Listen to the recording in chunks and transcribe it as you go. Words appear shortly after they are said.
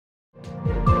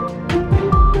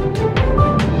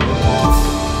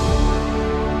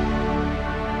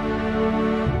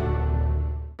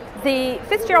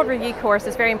Fitzgerald Review course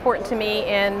is very important to me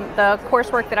in the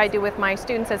coursework that I do with my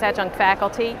students as adjunct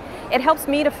faculty. It helps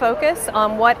me to focus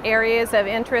on what areas of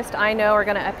interest I know are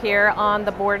going to appear on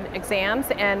the board exams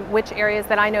and which areas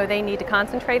that I know they need to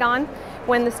concentrate on.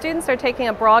 When the students are taking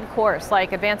a broad course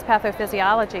like advanced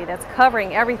pathophysiology that's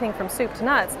covering everything from soup to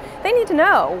nuts, they need to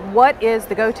know what is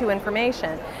the go-to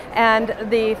information. And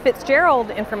the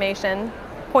Fitzgerald information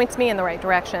points me in the right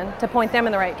direction to point them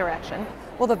in the right direction.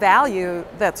 Well, the value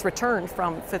that's returned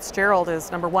from Fitzgerald is,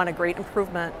 number one, a great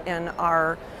improvement in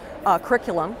our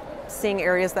curriculum, seeing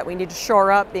areas that we need to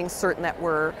shore up, being certain that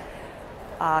we're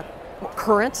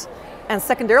current, and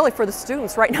secondarily for the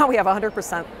students, right now we have a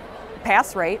 100%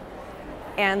 pass rate,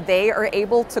 and they are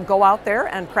able to go out there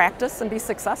and practice and be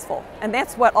successful. And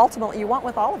that's what ultimately you want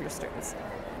with all of your students.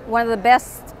 One of the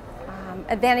best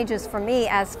advantages for me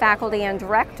as faculty and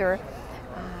director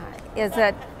is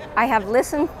that I have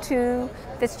listened to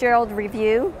Fitzgerald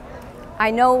Review.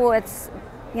 I know it's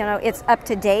up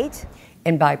to date.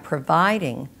 And by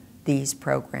providing these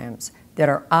programs that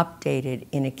are updated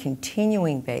in a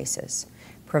continuing basis,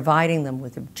 providing them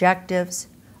with objectives,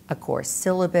 a course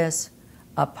syllabus,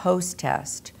 a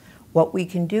post-test, what we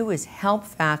can do is help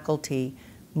faculty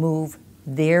move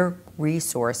their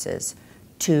resources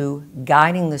to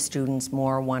guiding the students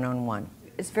more one-on-one.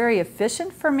 It's very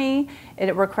efficient for me.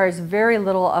 It requires very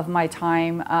little of my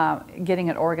time getting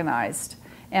it organized.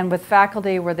 And with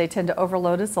faculty, where they tend to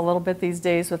overload us a little bit these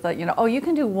days with, oh, you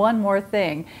can do one more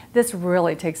thing, this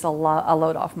really takes a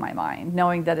load off my mind,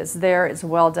 knowing that it's there, it's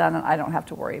well done, and I don't have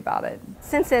to worry about it.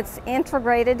 Since it's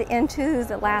integrated into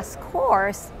the last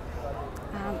course,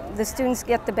 the students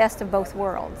get the best of both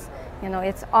worlds.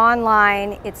 It's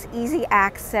online, it's easy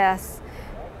access,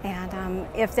 and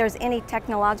if there's any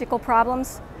technological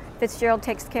problems, Fitzgerald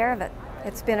takes care of it.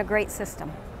 It's been a great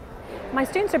system. My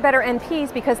students are better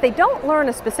NPs because they don't learn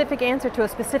a specific answer to a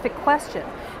specific question.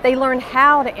 They learn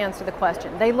how to answer the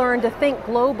question. They learn to think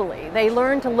globally. They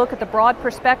learn to look at the broad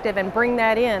perspective and bring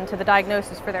that in to the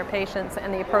diagnosis for their patients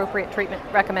and the appropriate treatment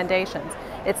recommendations.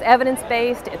 It's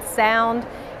evidence-based, it's sound.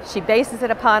 She bases it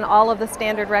upon all of the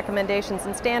standard recommendations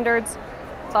and standards.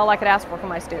 That's all I could ask for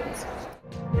my students.